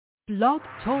Blog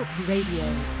Talk Radio.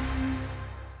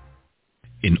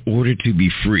 In order to be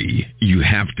free, you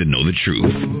have to know the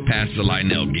truth. Pastor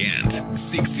Lionel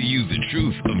Gantt seeks to use the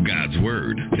truth of God's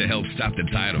Word to help stop the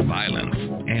tide of violence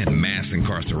and mass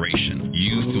incarceration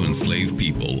used to enslave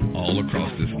people all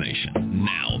across this nation.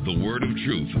 Now, the Word of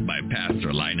Truth by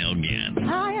Pastor Lionel Gantt.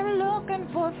 I am looking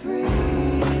for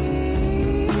freedom,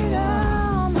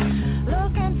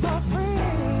 looking for freedom.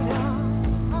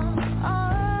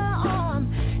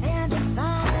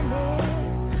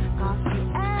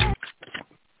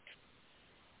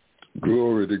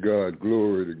 Glory to God,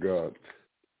 glory to God.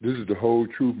 This is the whole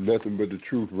truth, nothing but the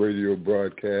truth radio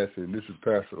broadcast, and this is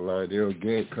Pastor Lionel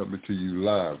Gantt coming to you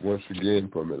live once again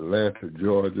from Atlanta,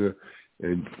 Georgia.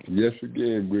 And yes,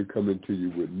 again, we're coming to you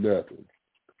with nothing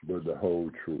but the whole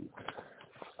truth.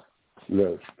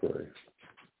 Let's pray.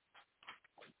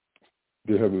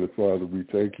 Dear Heavenly Father, we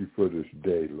thank you for this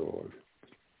day, Lord.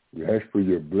 We ask for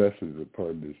your blessings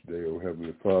upon this day, O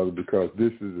Heavenly Father, because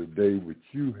this is a day which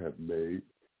you have made.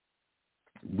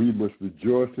 We must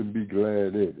rejoice and be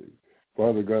glad in it.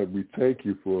 Father God, we thank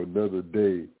you for another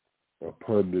day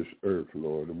upon this earth,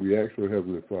 Lord. And we ask, O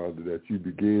Heavenly Father, that you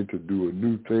begin to do a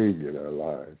new thing in our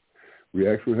lives. We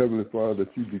ask, O Heavenly Father,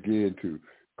 that you begin to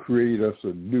create us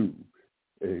anew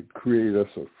and create us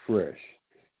afresh.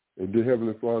 And dear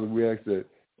Heavenly Father, we ask that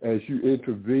as you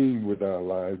intervene with our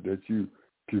lives, that you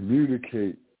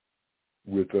communicate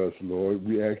with us, Lord.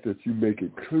 We ask that you make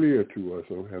it clear to us,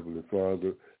 O Heavenly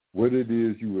Father, what it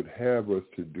is you would have us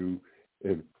to do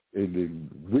and in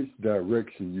which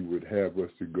direction you would have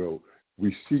us to go.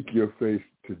 We seek your face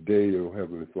today, O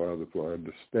Heavenly Father, for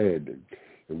understanding.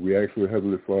 And we ask, O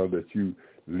Heavenly Father, that you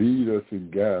lead us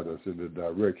and guide us in the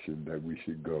direction that we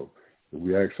should go. And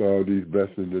we ask all these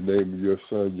blessings in the name of your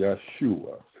Son,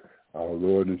 Yeshua, our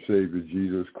Lord and Savior,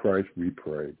 Jesus Christ, we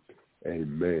pray.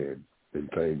 Amen. And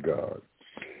thank God.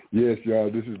 Yes, y'all,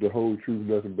 this is the whole truth,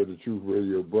 nothing but the truth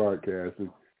radio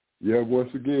broadcasting. Yeah, once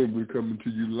again, we're coming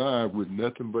to you live with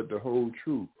nothing but the whole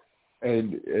truth.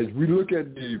 And as we look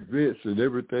at the events and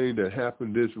everything that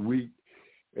happened this week,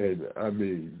 and I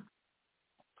mean,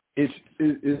 it's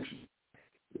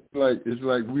like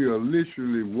we are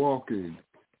literally walking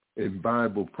in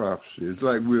Bible prophecy. It's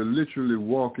like we're literally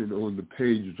walking on the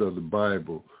pages of the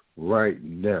Bible right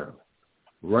now.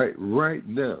 Right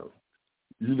now.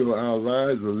 You know, our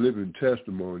lives are living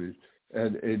testimonies,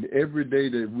 and every day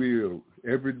that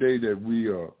we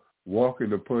are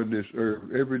walking upon this earth,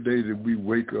 every day that we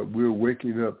wake up, we're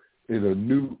waking up in a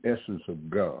new essence of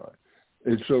God.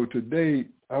 And so today,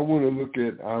 I want to look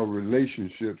at our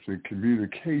relationships and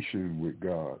communication with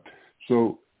God.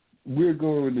 So we're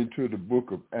going into the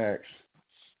book of Acts,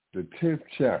 the 10th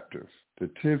chapter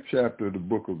of the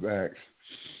book of Acts,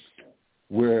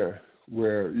 where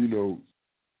you know,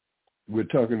 we're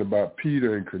talking about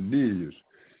Peter and Cornelius.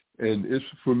 And it's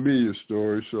a familiar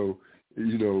story, so,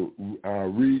 you know, I'll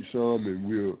read some and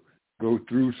we'll go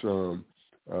through some.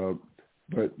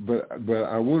 But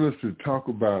I want us to talk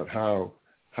about how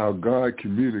God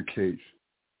communicates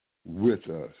with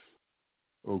us,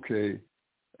 okay?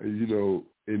 You know,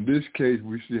 in this case,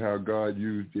 we see how God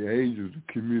used the angels to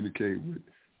communicate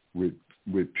with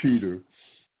Peter.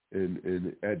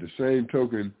 And at the same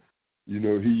token, you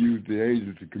know, he used the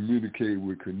angels to communicate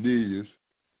with Cornelius.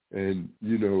 And,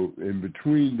 you know, in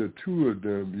between the two of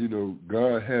them, you know,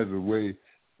 God has a way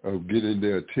of getting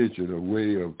their attention, a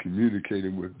way of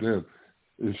communicating with them.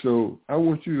 And so I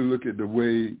want you to look at the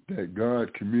way that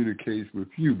God communicates with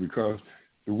you, because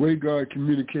the way God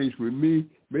communicates with me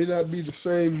may not be the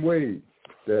same way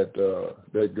that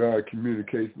God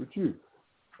communicates with you.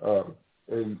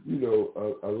 And, you know,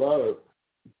 a lot of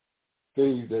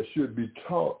things that should be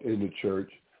taught in the church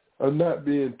are not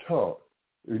being taught.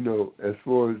 You know, as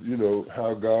far as, you know,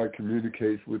 how God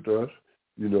communicates with us,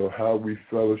 you know, how we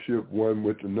fellowship one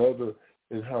with another,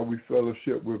 and how we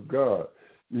fellowship with God,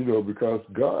 you know, because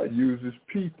God uses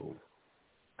people.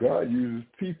 God uses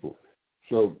people.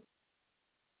 So,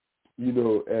 you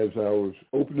know, as I was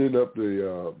opening up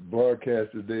the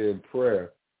broadcast today in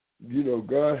prayer, you know,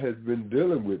 God has been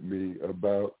dealing with me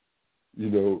about,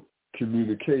 you know,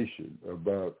 communication,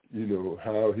 about, you know,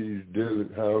 how he's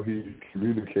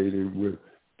communicating with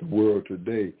the world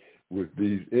today, with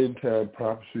these end-time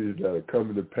prophecies that are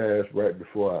coming to pass right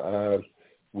before our eyes,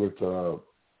 with all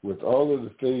of the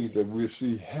things that we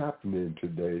see happening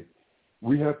today.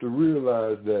 We have to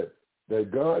realize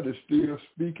that God is still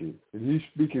speaking, and he's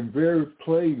speaking very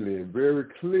plainly and very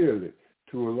clearly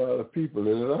to a lot of people.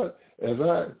 And as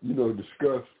I you know,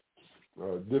 discuss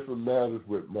different matters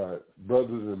with my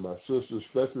brothers and my sisters,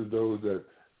 especially those that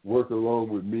work along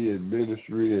with me in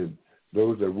ministry and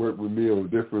those that work with me on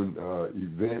different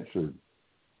events and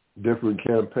different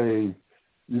campaigns,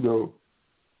 you know,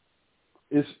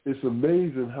 it's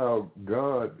amazing how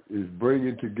God is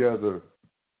bringing together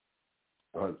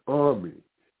an army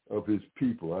of his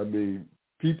people. I mean,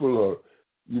 people are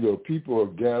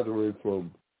gathering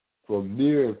from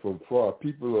near and from far.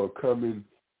 People are coming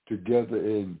together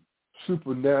in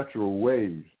supernatural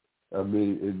ways. I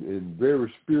mean, in very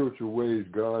spiritual ways,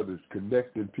 God is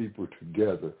connecting people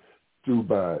together through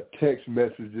by text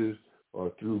messages or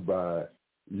through by,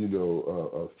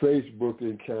 a Facebook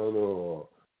encounter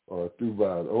or through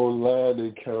by an online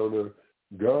encounter.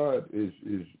 God is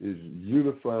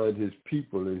unifying his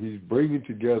people, and he's bringing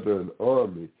together an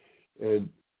army. And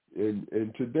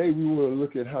today we want to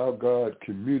look at how God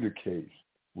communicates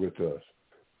with us.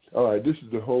 All right, this is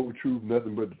the Whole Truth,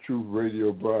 Nothing But the Truth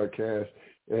radio broadcast.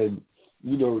 And,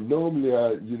 normally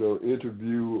I,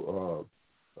 interview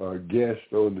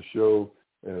guests on the show,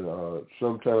 and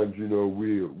sometimes,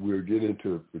 we'll get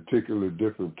into particular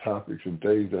different topics and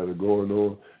things that are going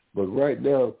on. But right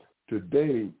now,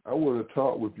 today, I want to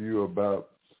talk with you about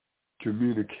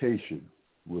communication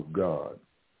with God.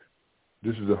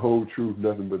 This is the Whole Truth,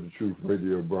 Nothing But the Truth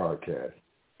radio broadcast.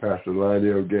 Pastor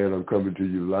Lionel Gantt, I'm coming to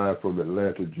you live from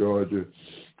Atlanta, Georgia,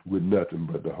 with nothing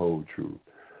but the whole truth.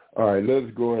 All right,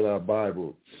 let's go in our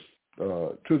Bible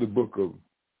to the book of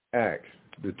Acts,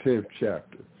 the 10th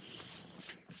chapter.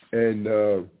 And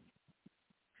I'm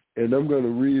going to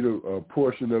read a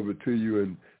portion of it to you,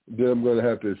 and then I'm going to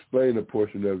have to explain a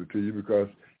portion of it to you because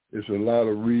it's a lot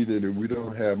of reading, and we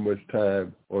don't have much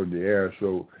time on the air,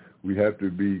 so we have to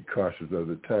be cautious of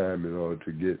the time in order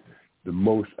to get the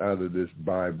most out of this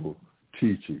Bible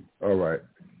teaching. All right.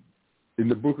 In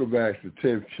the book of Acts, the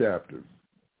 10th chapter,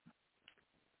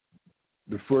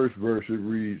 the first verse, it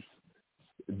reads,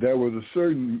 there was a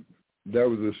certain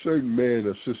man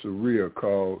of Caesarea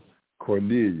called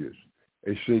Cornelius,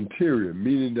 a centurion,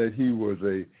 meaning that he was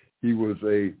a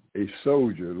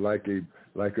soldier, like a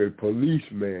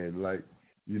policeman, like,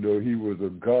 he was a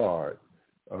guard,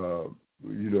 for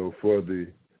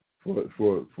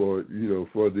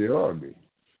the army.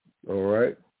 All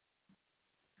right.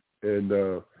 And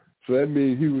so that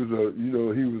means he was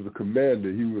a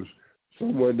commander. He was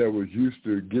someone that was used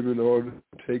to giving orders,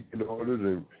 taking orders,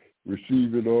 and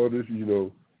receiving orders.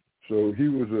 So he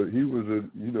was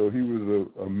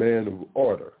a man of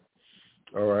order.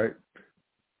 All right.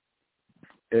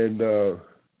 And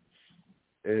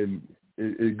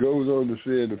it goes on to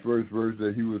say in the first verse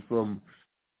that he was from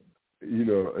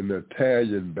an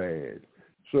Italian band.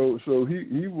 So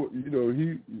he was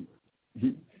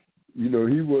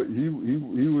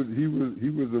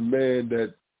a man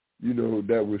that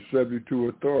that was subject to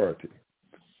authority.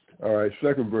 All right,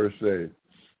 second verse says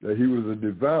that he was a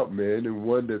devout man and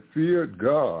one that feared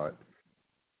God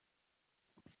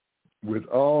with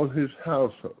all his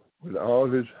household, with all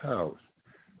his house,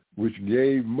 which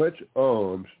gave much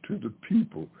alms to the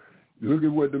people. Look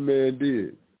at what the man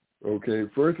did. Okay,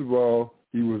 first of all,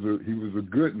 he was a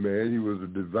good man. He was a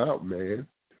devout man.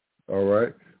 All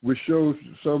right, which shows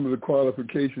some of the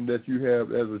qualification that you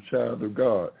have as a child of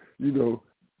God. And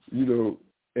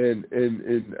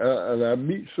I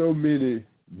meet so many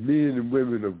men and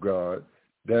women of God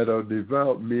that are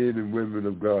devout men and women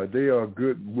of God. They are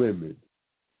good women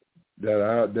that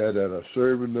are out there that are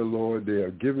serving the Lord. They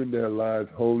are giving their lives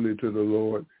wholly to the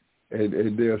Lord,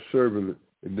 and they are serving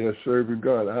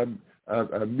God.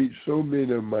 I meet so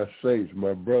many of my saints,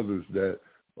 my brothers, that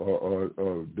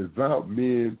are devout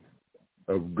men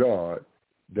of God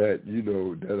that,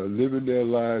 that are living their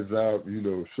lives out,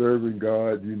 serving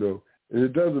God, and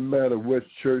it doesn't matter what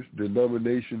church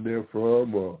denomination they're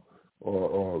from or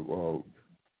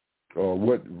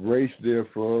what race they're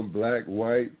from, black,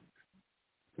 white.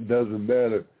 It doesn't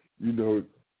matter,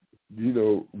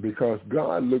 because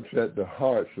God looks at the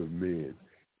hearts of men.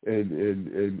 And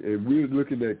we're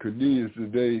looking at Cornelius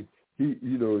today.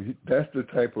 That's the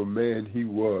type of man he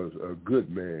was, a good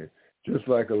man, just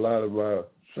like a lot of our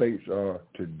saints are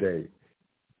today.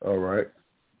 All right.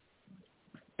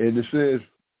 And it says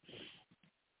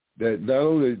that not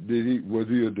only was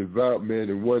he a devout man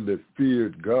and one that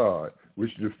feared God,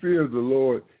 which the fear of the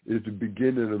Lord is the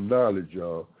beginning of knowledge,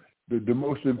 y'all. The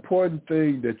most important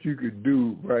thing that you could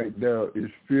do right now is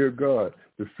fear God.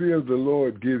 The fear of the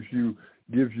Lord gives you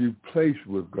place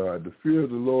with God. The fear of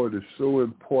the Lord is so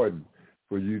important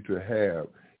for you to have.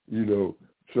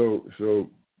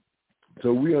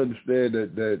 So we understand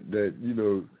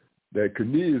that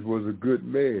Cornelius was a good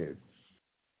man.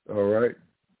 All right.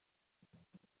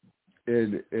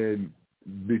 And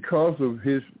because of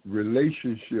his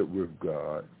relationship with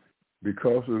God,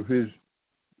 because of his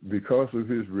because of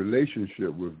his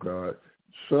relationship with God,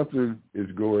 something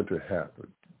is going to happen.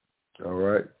 All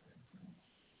right?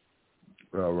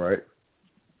 All right.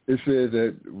 It says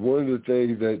that one of the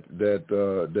things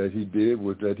that he did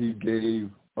was that he gave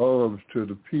alms to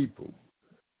the people.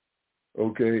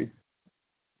 Okay?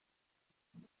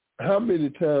 How many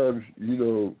times,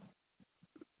 in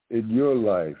your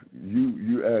life,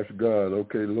 you ask God,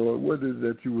 okay, Lord, what is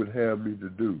that you would have me to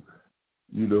do?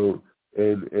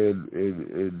 And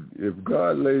if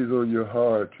God lays on your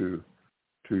heart to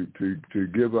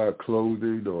give out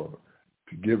clothing or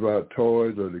to give out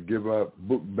toys or to give out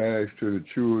book bags to the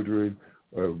children,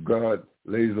 or if God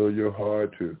lays on your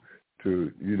heart to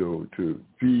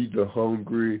feed the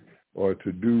hungry or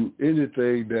to do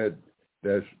anything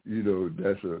that's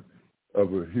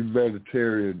of a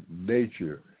humanitarian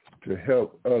nature to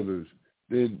help others,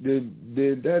 then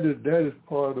that is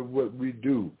part of what we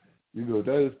do.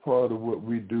 That is part of what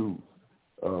we do,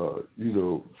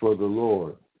 for the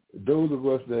Lord. Those of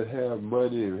us that have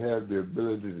money and have the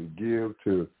ability to give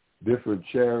to different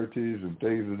charities and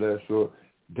things of that sort,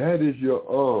 that is your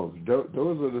alms.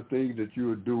 Those are the things that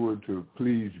you are doing to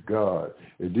please God.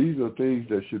 And these are things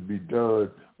that should be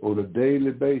done on a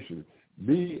daily basis.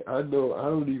 Me, I know I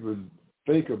don't even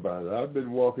think about it. I've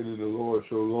been walking in the Lord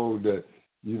so long that,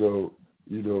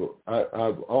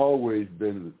 I've always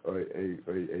been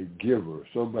a giver,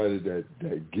 somebody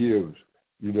that gives.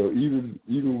 Even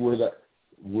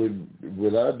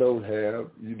when I don't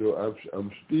have,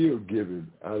 I'm still giving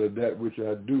out of that which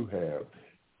I do have.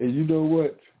 And you know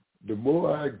what? The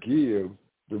more I give,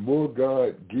 the more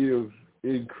God gives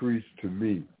increase to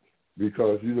me,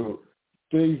 because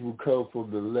things will come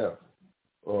from the left,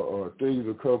 or things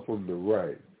will come from the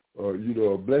right. Or,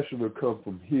 a blessing will come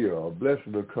from here, or a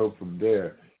blessing will come from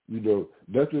there.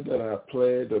 Nothing that I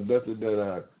planned or nothing that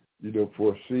I,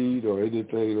 foreseen or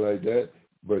anything like that,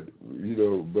 but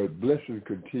blessings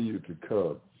continue to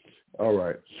come. All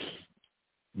right.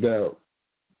 Now,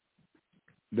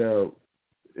 in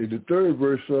the third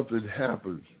verse, something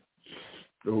happens,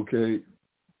 okay?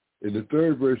 In the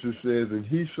third verse, it says, and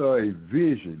he saw a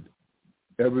vision,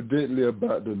 evidently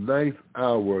about the 9th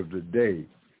hour of the day.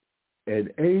 An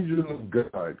angel of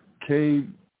God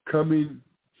coming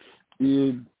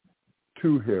in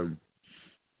to him,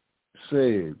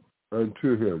 saying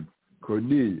unto him,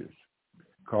 Cornelius,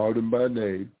 called him by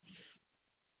name.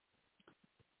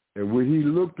 And when he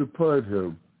looked upon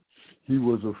him, he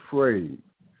was afraid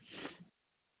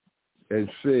and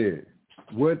said,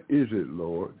 what is it,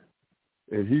 Lord?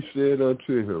 And he said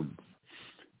unto him,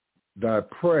 thy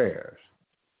prayers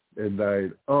and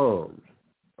thine alms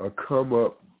are come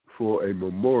up for a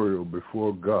memorial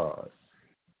before God.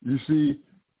 You see,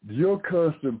 your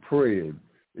constant praying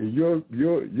and your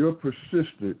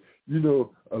persistent,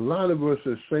 a lot of us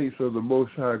as saints of the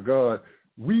Most High God,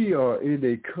 we are in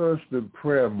a constant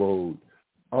prayer mode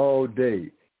all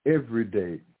day, every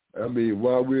day. I mean,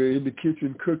 while we're in the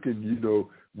kitchen cooking,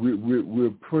 we're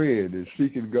praying and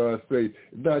seeking God's face.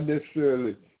 Not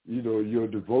necessarily, your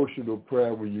devotional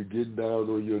prayer when you're getting down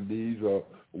on your knees or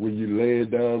when you're laying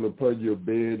down upon your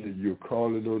bed and you're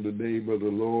calling on the name of the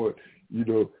Lord.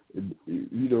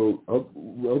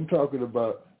 I'm talking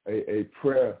about a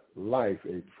prayer life,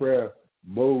 a prayer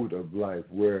mode of life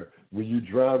where when you're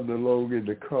driving along in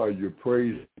the car, you're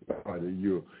praising God and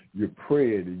you're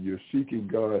praying and you're seeking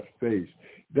God's face.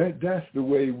 That's the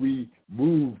way we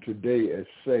move today as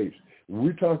saints. When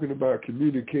we're talking about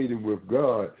communicating with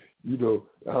God,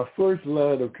 our first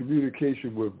line of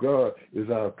communication with God is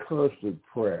our constant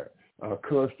prayer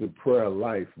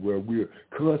life, where we're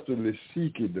constantly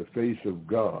seeking the face of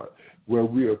God, where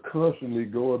we are constantly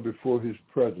going before his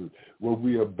presence, where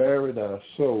we are bearing our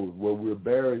souls, where we're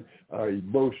bearing our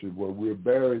emotions, where we're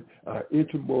bearing our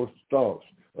innermost thoughts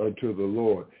unto the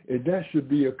Lord. And that should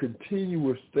be a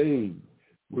continuous thing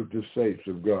with the saints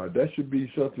of God. That should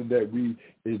be something that we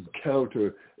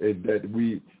encounter and that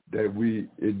we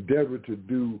endeavor to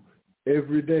do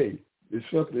every day. It's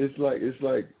something. It's like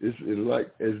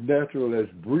as natural as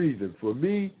breathing. For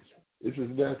me, it's as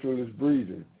natural as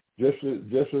breathing. Just as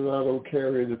I don't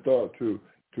carry the thought to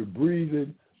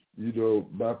breathing,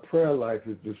 my prayer life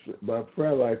is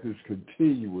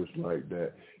continuous like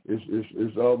that.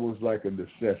 It's almost like a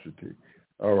necessity.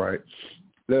 All right,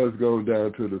 let's go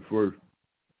down to the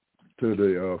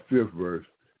fifth verse.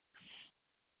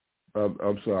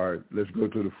 I'm sorry. Let's go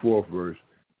to the fourth verse.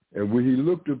 And when he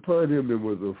looked upon him and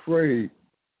was afraid,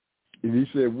 and he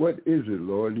said, what is it,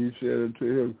 Lord? And he said unto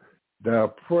him, thy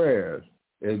prayers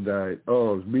and thine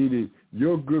alms, meaning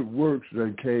your good works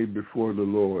then came before the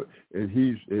Lord, and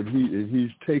he's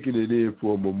taking it in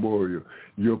for a memorial.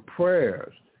 Your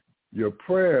prayers your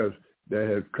prayers that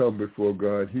have come before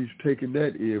God, he's taken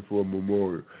that in for a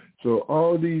memorial. So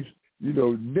all these,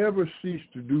 never cease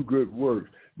to do good works.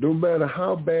 No matter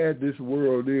how bad this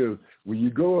world is, when you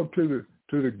go up to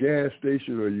the gas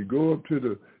station or you go up to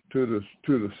the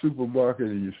supermarket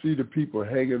and you see the people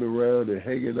hanging around and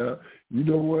hanging out, you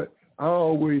know what? I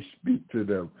always speak to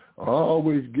them. I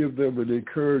always give them an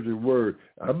encouraging word.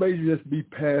 I may just be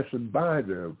passing by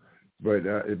them, but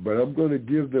I'm going to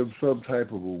give them some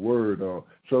type of a word or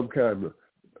some kind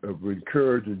of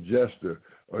encouraging gesture.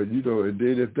 Or, and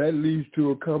then if that leads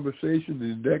to a conversation,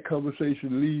 and that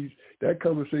conversation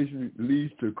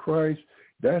leads to Christ,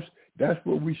 that's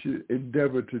what we should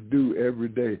endeavor to do every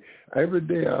day. Every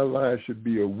day our lives should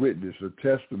be a witness, a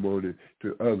testimony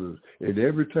to others. And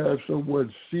every time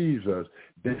someone sees us,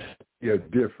 there's a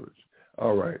difference.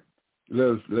 All right,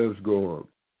 let's go on.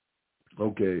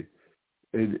 Okay,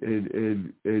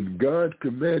 and God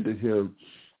commanded him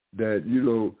that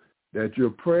that your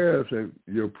prayers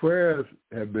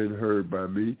have been heard by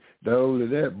me. Not only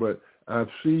that, but I've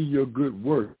seen your good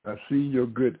work. I've seen your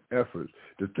good efforts.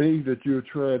 The things that you're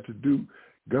trying to do,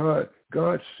 God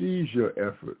sees your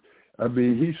effort. I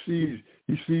mean, he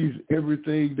sees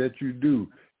everything that you do,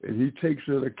 and he takes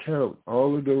into account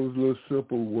all of those little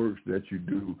simple works that you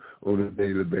do on a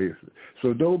daily basis.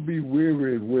 So don't be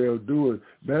weary in well doing.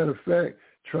 Matter of fact,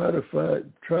 try to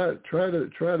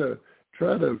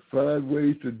find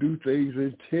ways to do things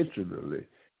intentionally.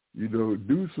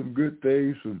 Do some good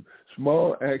things, some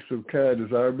small acts of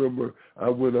kindness. I remember I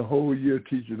went a whole year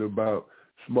teaching about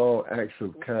small acts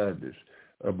of kindness,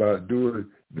 about doing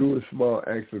small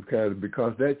acts of kindness,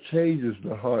 because that changes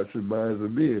the hearts and minds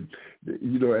of men.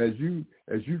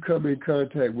 As you come in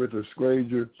contact with a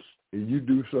stranger and you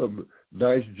do some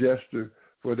nice gesture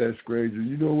for that stranger,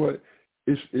 you know what?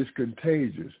 It's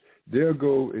contagious. They'll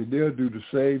go and they'll do the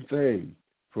same thing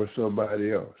for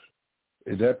somebody else.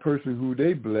 And that person who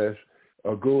they bless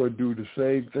will go and do the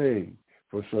same thing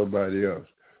for somebody else.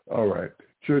 All right.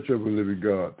 Church of the Living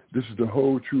God. This is the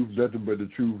Whole Truth, Nothing But the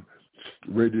Truth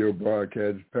radio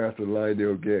broadcast. Pastor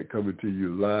Lionel Gantt coming to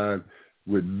you live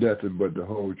with nothing but the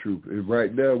whole truth. And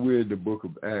right now we're in the book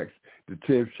of Acts, the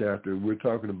 10th chapter, and we're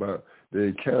talking about the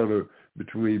encounter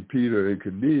between Peter and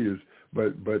Cornelius.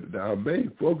 But our main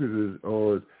focus is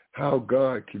on how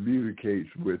God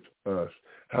communicates with us,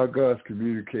 how God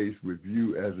communicates with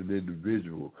you as an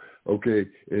individual. Okay,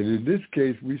 and in this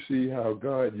case, we see how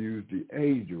God used the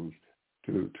angels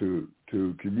to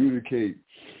communicate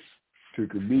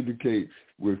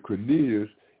with Cornelius,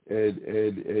 and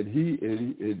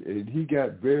he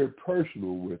got very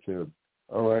personal with him.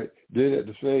 All right. Then at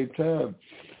the same time,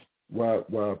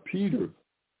 while Peter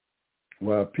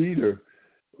was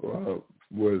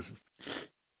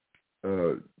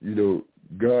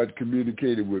God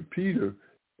communicated with Peter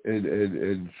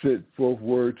and sent forth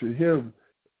word to him,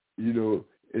 in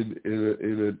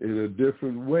a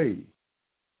different way.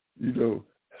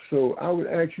 So I would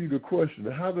ask you the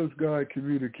question: how does God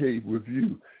communicate with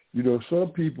you?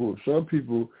 Some people,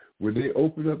 when they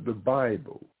open up the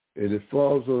Bible and it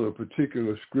falls on a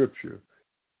particular scripture,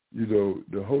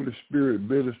 the Holy Spirit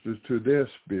ministers to their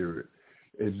spirit,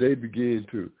 and they begin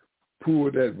to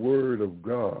pull that word of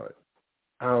God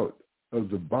out of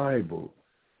the Bible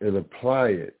and apply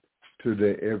it to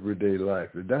their everyday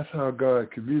life. And that's how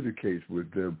God communicates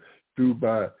with them, through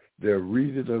by their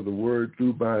reading of the word,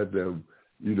 through by them,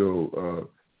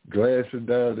 glancing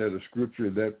down at a scripture,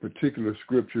 and that particular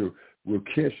scripture will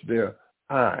catch their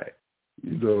eye,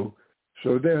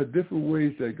 So there are different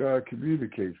ways that God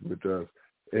communicates with us.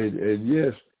 And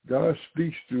yes, God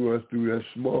speaks to us through that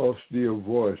small, still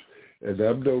voice. And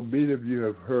I know many of you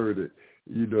have heard it,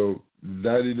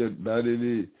 not in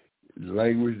any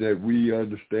language that we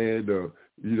understand, or,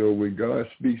 when God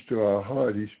speaks to our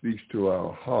heart, he speaks to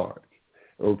our heart.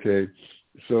 Okay.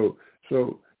 So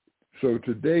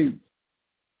today,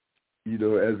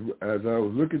 as I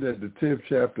was looking at the 10th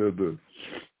chapter of the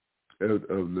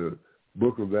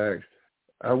book of Acts,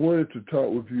 I wanted to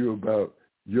talk with you about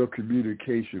your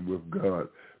communication with God.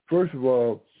 First of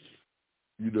all,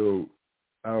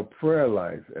 our prayer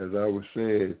life, as I was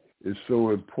saying, is so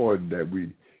important that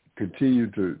we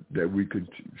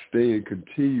stay in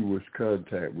continuous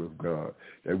contact with God,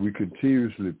 that we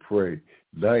continuously pray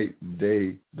night and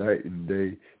day. And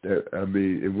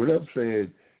when I'm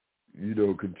saying,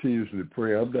 continuously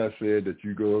pray, I'm not saying that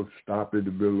you're going to stop in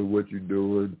the middle of what you're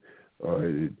doing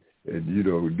and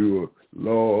do a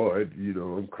Lord,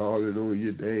 I'm calling on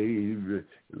your name,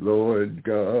 Lord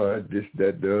God, this,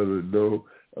 that, the other. No,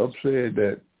 I'm saying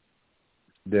that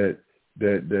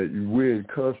we're in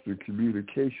constant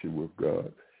communication with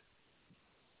God.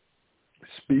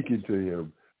 speaking to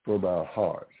him from our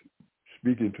hearts,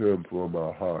 speaking to him from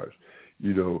our hearts,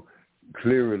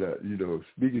 clearing out,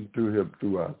 speaking to him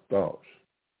through our thoughts,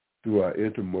 through our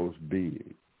innermost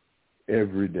being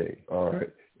every day, all right?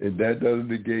 And that doesn't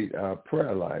negate our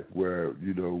prayer life where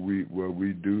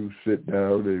we do sit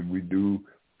down and we do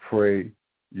pray.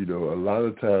 A lot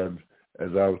of times, as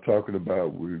I was talking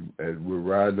about, as we're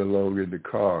riding along in the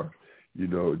car,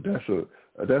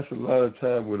 that's a lot of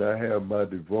time when I have my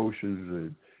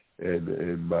devotions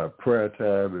and my prayer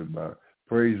time and my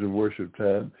praise and worship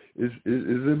time is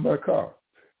in my car.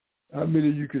 How many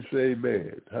of you can say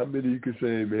amen? How many of you can say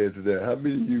amen to that? How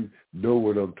many of you know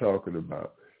what I'm talking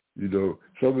about?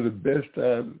 Some of the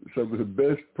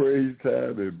best praise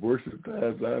time and worship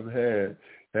times I've had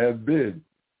have been,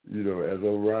 as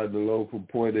I'm riding along from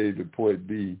point A to point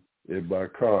B in my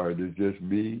car, and it's just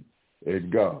me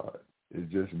and God.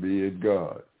 It's just me and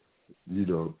God,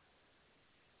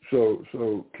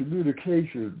 So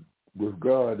communication with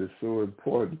God is so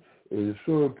important. And it's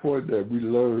so important that we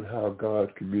learn how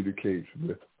God communicates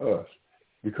with us,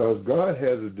 because God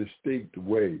has a distinct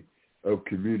way of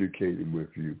communicating with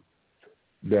you.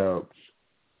 Now,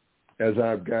 as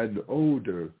I've gotten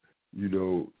older,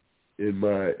 in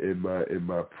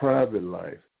my private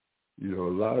life, a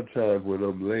lot of times when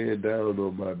I'm laying down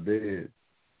on my bed,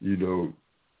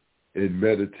 in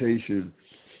meditation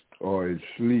or in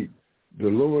sleep, the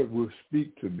Lord will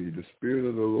speak to me. The Spirit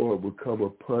of the Lord will come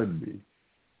upon me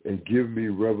and give me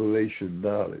revelation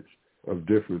knowledge of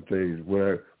different things.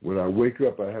 When I wake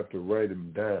up, I have to write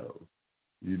them down.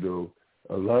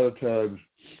 A lot of times,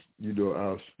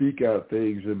 I'll speak out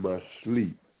things in my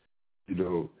sleep, and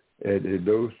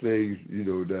those things,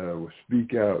 that I will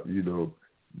speak out,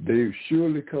 they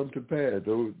surely come to pass.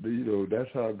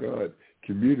 That's how God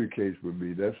communicates with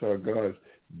me. That's how God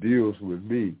deals with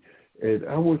me. And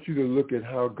I want you to look at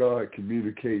how God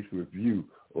communicates with you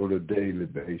on a daily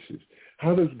basis.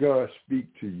 How does God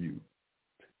speak to you?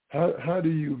 How do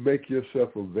you make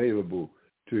yourself available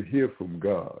to hear from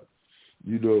God?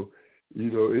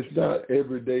 It's not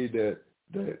every day that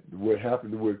what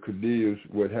happened with Cornelius,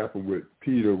 what happened with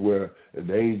Peter, where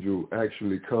an angel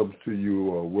actually comes to you,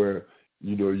 or where,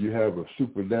 you have a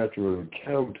supernatural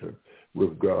encounter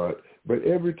with God. But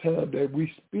every time that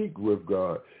we speak with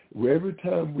God, every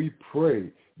time we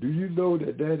pray, do you know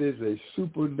that is a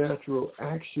supernatural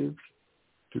action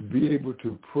to be able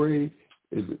to pray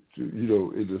in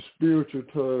the spiritual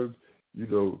terms,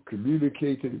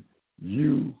 communicating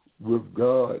you with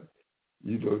God?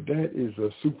 That is a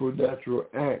supernatural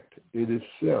act in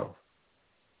itself.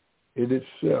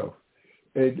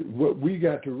 And what we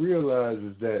got to realize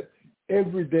is that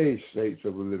every day, saints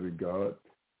of a living God,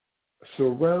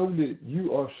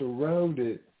 you are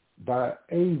surrounded by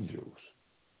angels.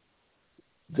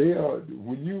 They are,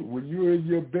 when you're in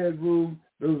your bedroom,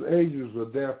 those angels are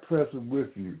there present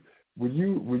with you. When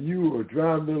you are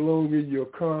driving along in your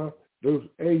car, those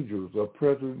angels are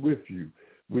present with you.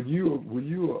 When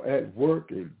you are at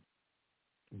work and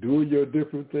doing your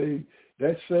different things,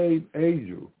 that same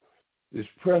angel is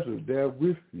present there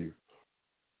with you.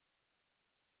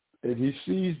 And he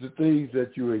sees the things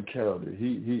that you encounter.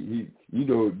 He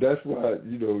that's why,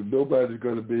 nobody's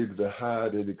going to be able to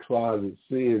hide in the closet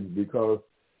sins, because,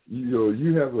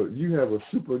 you have a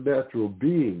supernatural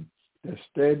being that's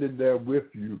standing there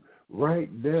with you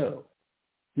right now.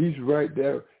 He's right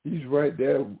there. He's right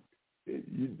there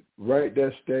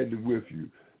standing with you.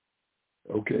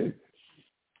 Okay?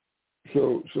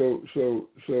 So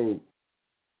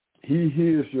he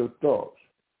hears your thoughts.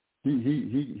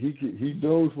 He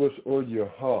knows what's on your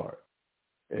heart,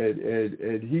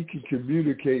 and he can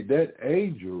communicate. That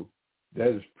angel that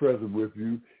is present with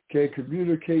you can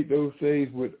communicate those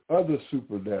things with other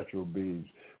supernatural beings,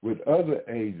 with other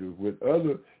angels, with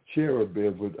other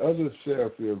cherubim, with other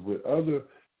seraphim, with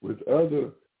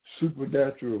other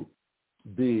supernatural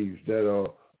beings that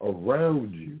are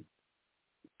around you,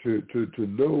 to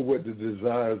know what the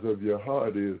desires of your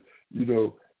heart is.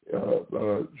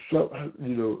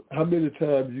 How many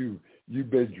times you've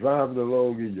been driving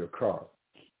along in your car,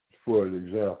 for an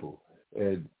example,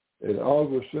 and all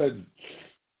of a sudden,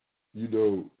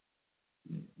 you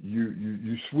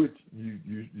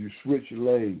switch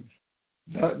lanes,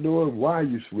 not knowing why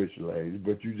you switch lanes,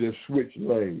 but you just switch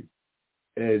lanes,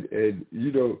 and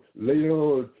later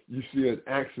on you see an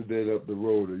accident up the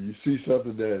road, or you see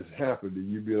something that has happened,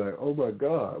 and you be like, oh my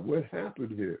God, what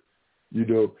happened here?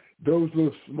 Those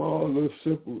little small,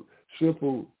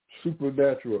 simple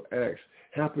supernatural acts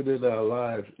happen in our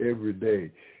lives every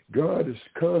day. God is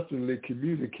constantly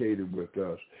communicating with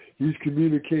us. He's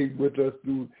communicating with us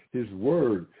through his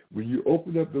word. When you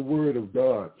open up the word of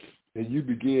God and you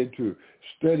begin to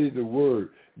study the Word,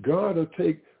 God will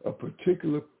take a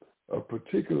particular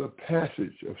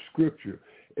passage of Scripture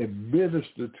and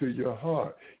minister to your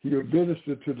heart. He'll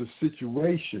minister to the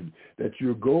situation that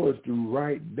you're going through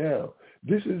right now.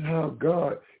 This is how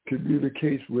God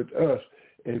communicates with us,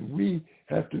 and we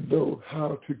have to know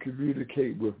how to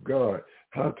communicate with God,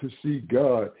 how to see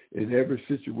God in every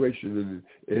situation and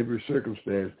in every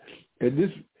circumstance. And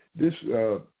this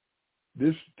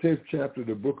 10th chapter of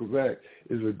the book of Acts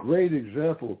is a great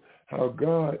example how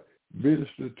God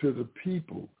ministered to the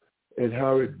people and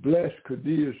how it blessed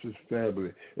Cornelius'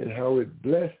 family and how it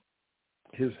blessed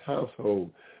his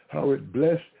household, how it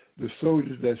blessed the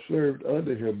soldiers that served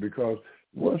under him, because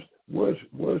once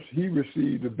he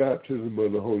received the baptism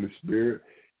of the Holy Spirit,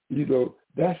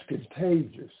 that's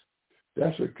contagious.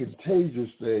 That's a contagious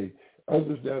thing.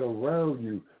 Others that are around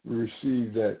you will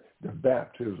receive the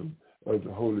baptism of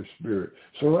the Holy Spirit.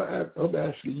 So I'm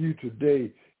asking you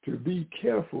today to be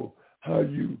careful how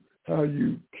you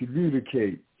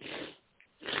communicate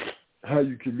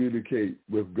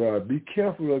with God. Be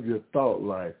careful of your thought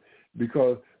life,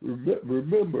 because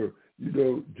remember,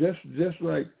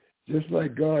 just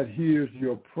like God hears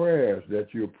your prayers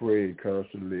that you're praying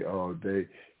constantly all day,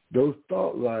 those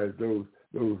thought lives, those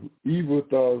evil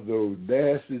thoughts, those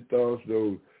nasty thoughts,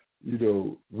 those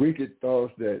wicked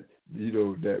thoughts that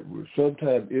will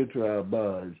sometimes enter our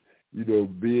minds,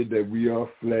 being that we are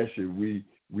flesh and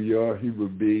we are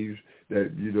human beings,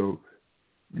 that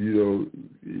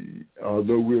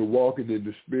although we're walking in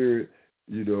the Spirit,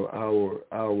 we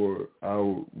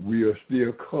are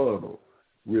still carnal.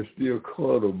 We're still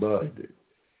carnal minded.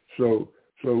 So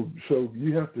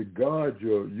you have to guard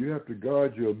your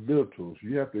mentals.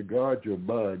 You have to guard your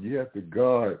mind. You have to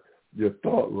guard your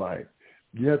thought life.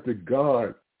 You have to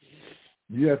guard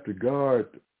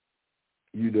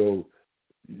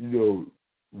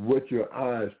what your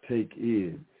eyes take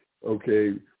in.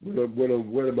 Okay, what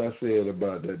am I saying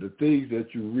about that? The things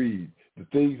that you read, the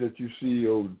things that you see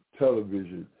on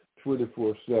television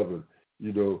 24/7,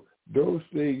 those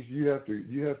things you have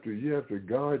to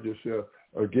guard yourself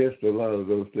against a lot of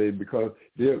those things, because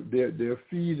they're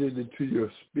feeding into your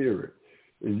spirit,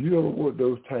 and you don't want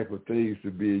those type of things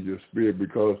to be in your spirit,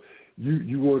 because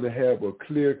you want to have a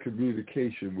clear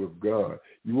communication with God.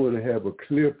 You want to have a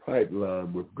clear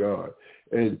pipeline with God,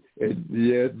 and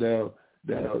yeah, now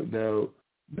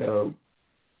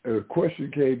a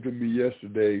question came to me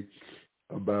yesterday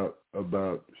about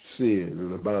sin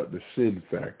and about the sin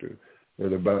factor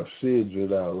and about sins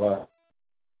in our life.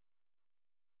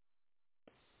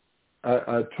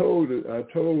 I told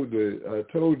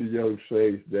the young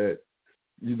saints that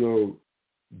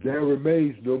there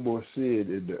remains no more sin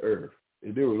in the earth,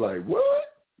 and they were like, "What?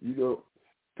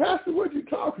 Pastor, what you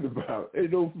talking about?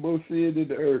 Ain't no more sin in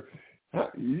the earth.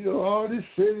 All this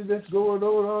sin that's going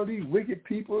on, all these wicked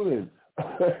people, and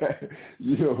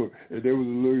and they was a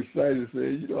little excited,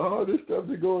 saying, all this stuff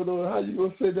that's going on. How you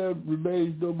gonna say there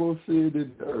remains no more sin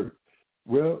in the earth?"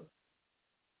 Well,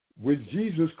 when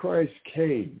Jesus Christ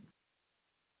came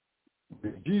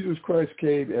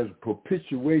as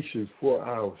propitiation for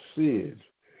our sins,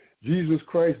 Jesus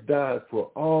Christ died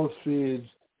for all sins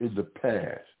in the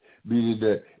past, meaning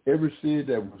that every sin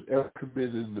that was ever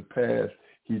committed in the past,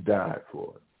 he died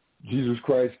for it. Jesus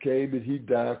Christ came and he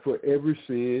died for every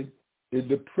sin in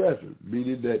the present,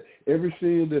 meaning that every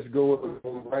sin that's going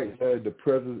on right now in the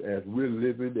present, as we're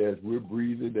living, as we're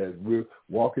breathing, as we're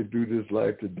walking through this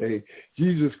life today,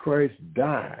 Jesus Christ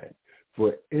died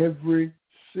for every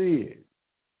sin.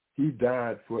 He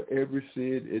died for every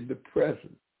sin in the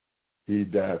present. He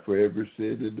died for every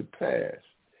sin in the past.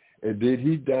 And then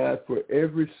he died for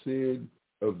every sin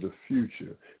of the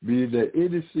future, meaning that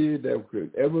any sin that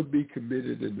could ever be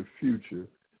committed in the future,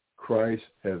 Christ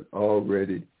has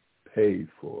already paid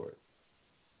for it.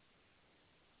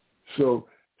 So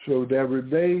there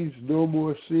remains no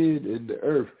more sin in the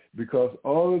earth, because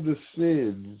all of the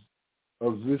sins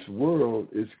of this world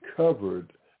is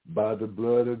covered by the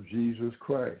blood of Jesus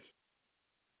Christ.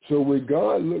 So when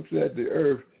God looks at the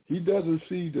earth, he doesn't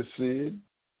see the sin.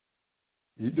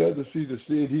 He doesn't see the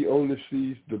sin. He only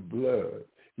sees the blood.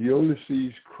 He only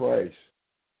sees Christ's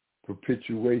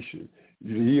propitiation.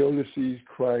 He only sees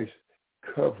Christ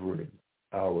covering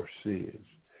our sins.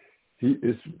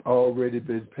 It's already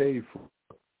been paid for.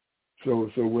 So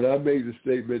when I make the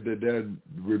statement that there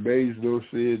remains no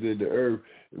sin in the earth,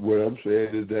 what I'm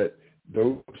saying is that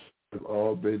those have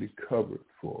all been covered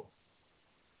for.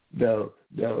 Now,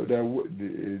 the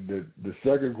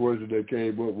second question that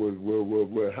came up was,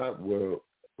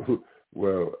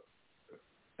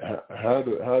 how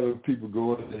do people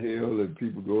go into hell and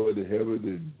people go into heaven,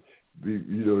 and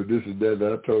this and that. And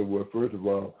I told him, well, first of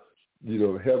all,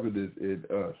 heaven is in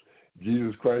us.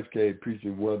 Jesus Christ came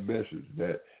preaching one message,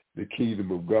 that the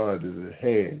kingdom of God is at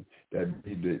hand, that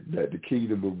the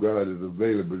kingdom of God is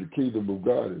available. The kingdom of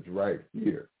God is right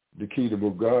here. The kingdom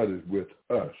of God is with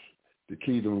us. The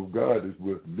kingdom of God is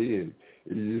with men.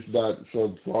 It's not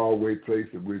some faraway place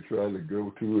that we're trying to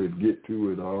go to and get to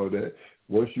and all that.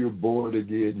 Once you're born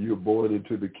again, you're born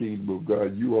into the kingdom of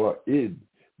God. You are in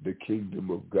the kingdom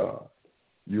of God.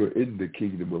 You're in the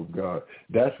kingdom of God.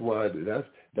 That's why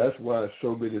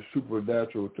so many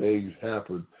supernatural things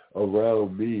happen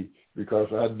around me,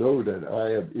 because I know that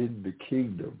I am in the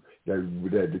kingdom,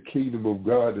 that the kingdom of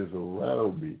God is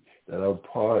around me, that I'm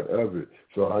part of it,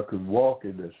 so I can walk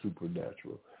in that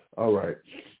supernatural. All right.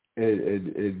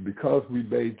 And because we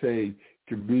maintain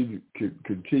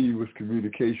continuous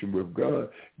communication with God,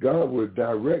 God will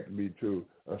direct me to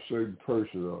a certain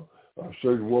person, or a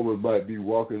certain woman might be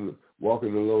walking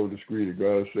along the street, and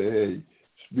God say, hey,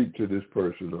 speak to this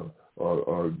person,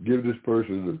 or give this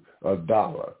person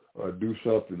 $1, or do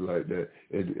something like that.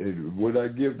 And when I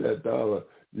give that $1,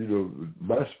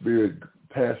 my spirit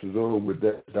passes on with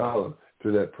that $1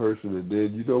 to that person, and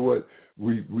then you know what?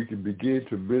 We can begin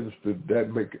to minister.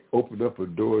 That may open up a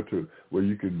door to where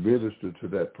you can minister to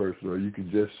that person, or you can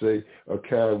just say a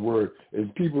kind word.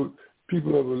 And people of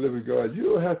the living God, you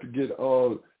don't have to get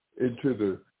all into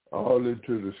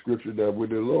the scripture. Now, when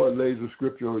the Lord lays a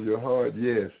scripture on your heart,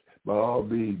 yes, by all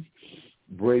means,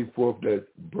 bring forth that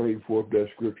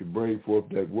scripture, bring forth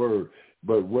that word.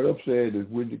 But what I'm saying is,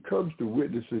 when it comes to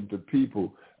witnessing to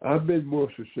people, I've been more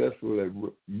successful at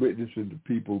witnessing to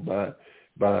people by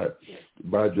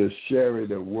just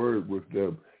sharing a word with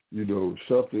them,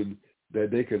 something that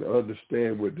they can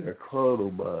understand with their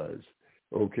carnal minds,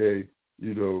 okay?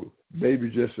 Maybe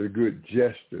just a good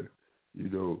gesture,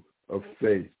 of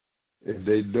faith. And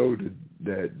they know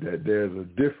that there's a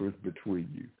difference between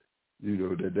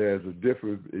you, that there's a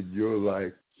difference in your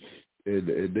life, and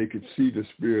they can see the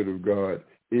Spirit of God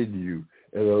in you,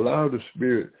 and allow the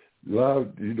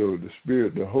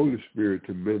Holy Spirit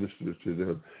to minister to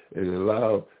them, and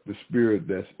allow the Spirit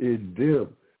that's in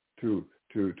them to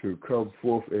come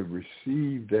forth and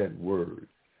receive that word.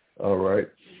 All right.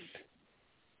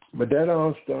 But that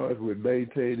all starts with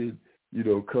maintaining,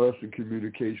 constant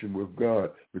communication with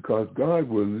God, because God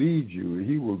will lead you and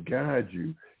He will guide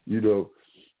you,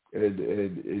 and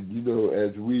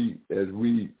as we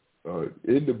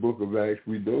in the book of Acts,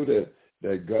 we know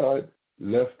that God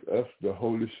left us the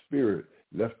Holy Spirit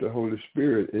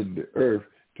in the earth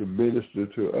to minister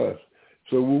to us.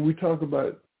 So when we talk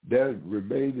about that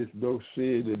remaineth no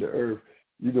sin in the earth,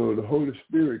 the Holy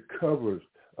Spirit covers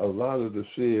a lot of the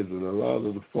sins and a lot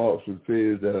of the faults and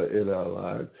fears that are in our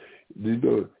lives.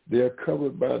 They're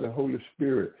covered by the Holy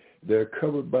Spirit. They're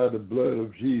covered by the blood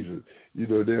of Jesus.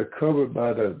 They're covered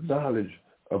by the knowledge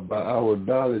by our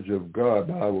knowledge of God,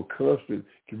 by our constant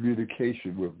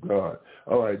communication with God.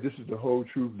 All right, this is the Whole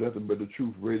Truth, Nothing But the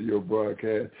Truth radio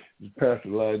broadcast. This is Pastor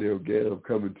Lionel Gantt. I'm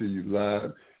coming to you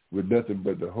live with nothing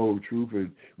but the whole truth,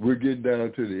 and we're getting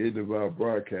down to the end of our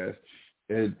broadcast.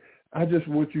 And I just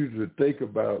want you to think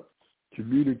about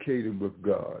communicating with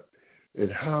God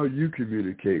and how you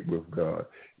communicate with God.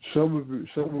 Some of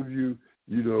you,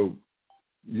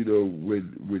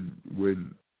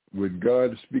 when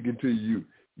God is speaking to you,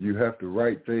 you have to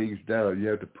write things down. You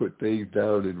have to put things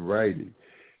down in writing.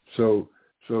 So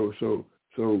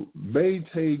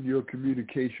maintain your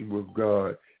communication with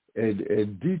God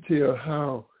and detail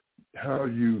how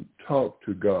you talk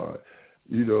to God.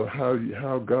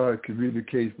 How God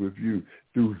communicates with you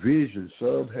through vision.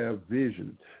 Some have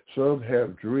visions. Some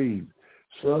have dreams.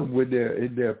 Some, when they're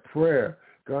in their prayer,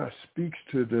 God speaks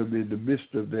to them in the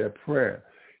midst of their prayer.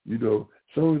 Some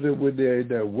of them, when they're in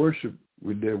their worship,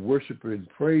 when they're worshiping and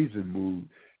praising mood,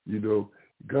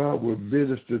 God will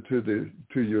minister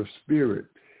to your spirit.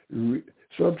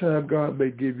 Sometimes God may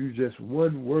give you just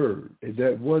one word, and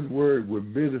that one word will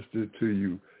minister to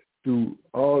you through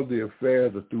all the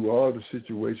affairs or through all the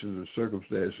situations and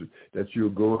circumstances that you're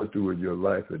going through in your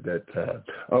life at that time.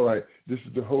 All right, this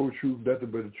is the Whole Truth, Nothing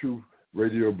But the Truth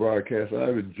radio broadcast.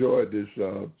 I've enjoyed this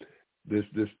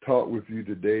talk with you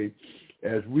today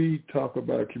as we talk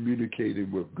about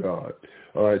communicating with God.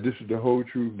 All right, this is the Whole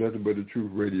Truth, Nothing But the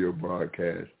Truth radio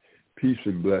broadcast. Peace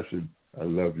and blessing. I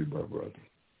love you, my brother.